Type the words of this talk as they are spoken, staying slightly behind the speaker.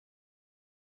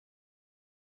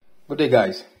Good day,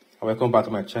 guys, and welcome back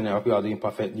to my channel. I hope you are doing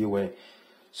perfectly well.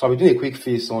 So I'll be doing a quick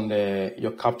fix on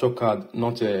your capture card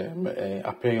not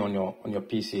appearing on your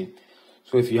PC.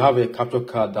 So if you have a capture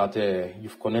card that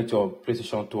you've connected your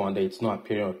PlayStation to and it's not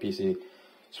appearing on your PC,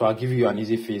 so I'll give you an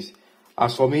easy fix.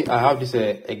 As for me, I have this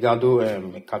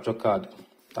Elgato capture card.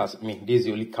 That's me. This is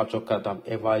the only capture card I've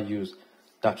ever used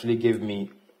that actually gave me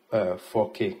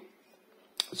 4K.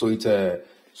 So it's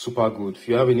super good. If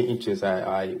you have any interest,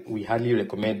 we highly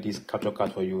recommend this capture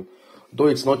card for you. Though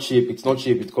it's not cheap, it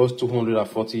costs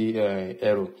 240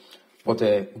 euro. But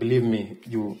believe me,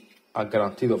 you are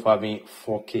guaranteed of having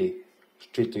 4K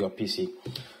straight to your PC.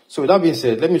 So with that being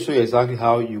said, let me show you exactly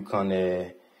how you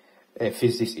can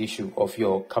fix this issue of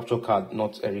your capture card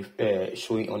not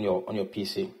showing on your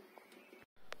PC.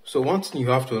 So one thing you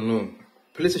have to know,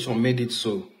 PlayStation made it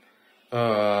so.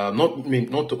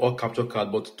 Not to all capture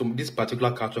card, but to this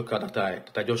particular capture card that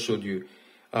I just showed you,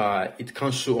 it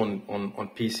can't show on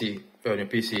PC on your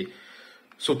PC.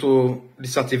 So to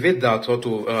deactivate that or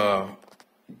to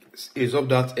resolve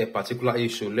that particular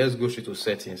issue, let's go straight to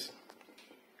settings.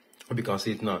 Hope you can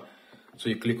see it now. So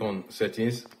you click on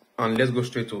settings and let's go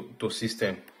straight to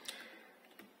system,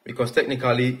 because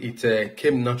technically it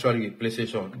came naturally with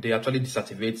PlayStation. They actually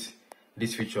deactivate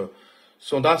this feature.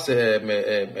 So that's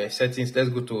settings. Let's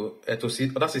go to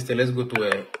see other system. Let's go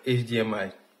to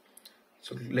HDMI.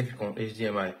 So let's click on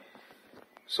HDMI.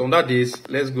 So on that is,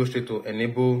 let's go straight to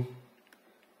enable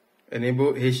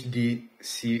HDCP.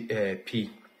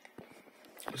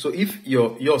 So if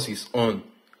yours is on,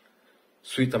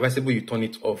 so it's advisable you turn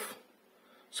it off.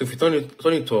 So if you turn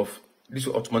it off, this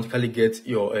will automatically get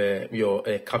your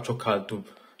capture card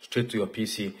straight to your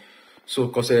PC. So,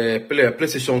 because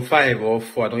PlayStation 5 or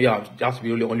 4, I don't have to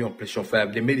be only on PlayStation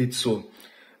 5. They made it so.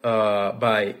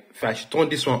 If I should turn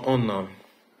this one on now,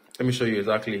 let me show you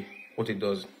exactly what it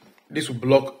does. This will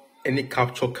block any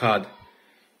capture card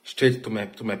straight to my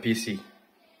PC.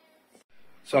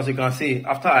 So as you can see,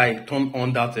 after I turn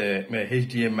on that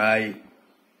HDMI,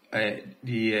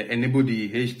 enable the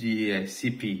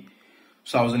HDCP,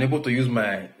 so I was unable to use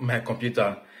my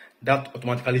computer. That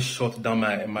automatically shut down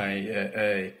my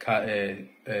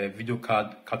video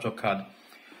card, capture card.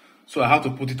 So I have to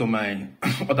put it on my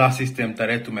other system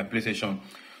direct to my PlayStation.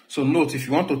 So note, if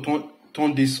you want to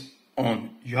turn this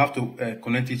on, you have to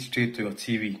connect it straight to your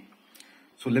TV.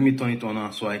 So let me turn it on now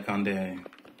so I can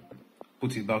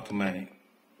put it back to my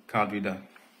card reader.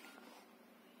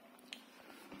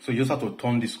 So you just have to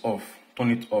turn it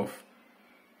off.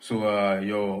 So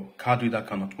your card reader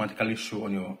can automatically show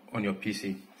on your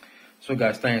PC. So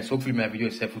guys, thanks. Hopefully my video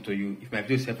is helpful to you. If my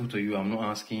video is helpful to you, I'm not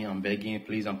asking, I'm begging,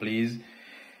 please and please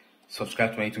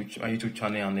subscribe to my YouTube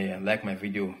channel and like my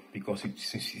video, because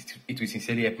it will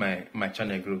sincerely help my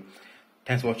channel grow.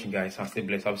 Thanks for watching, guys, and stay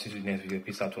blessed. I'll see you in the next video.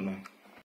 Peace out for now.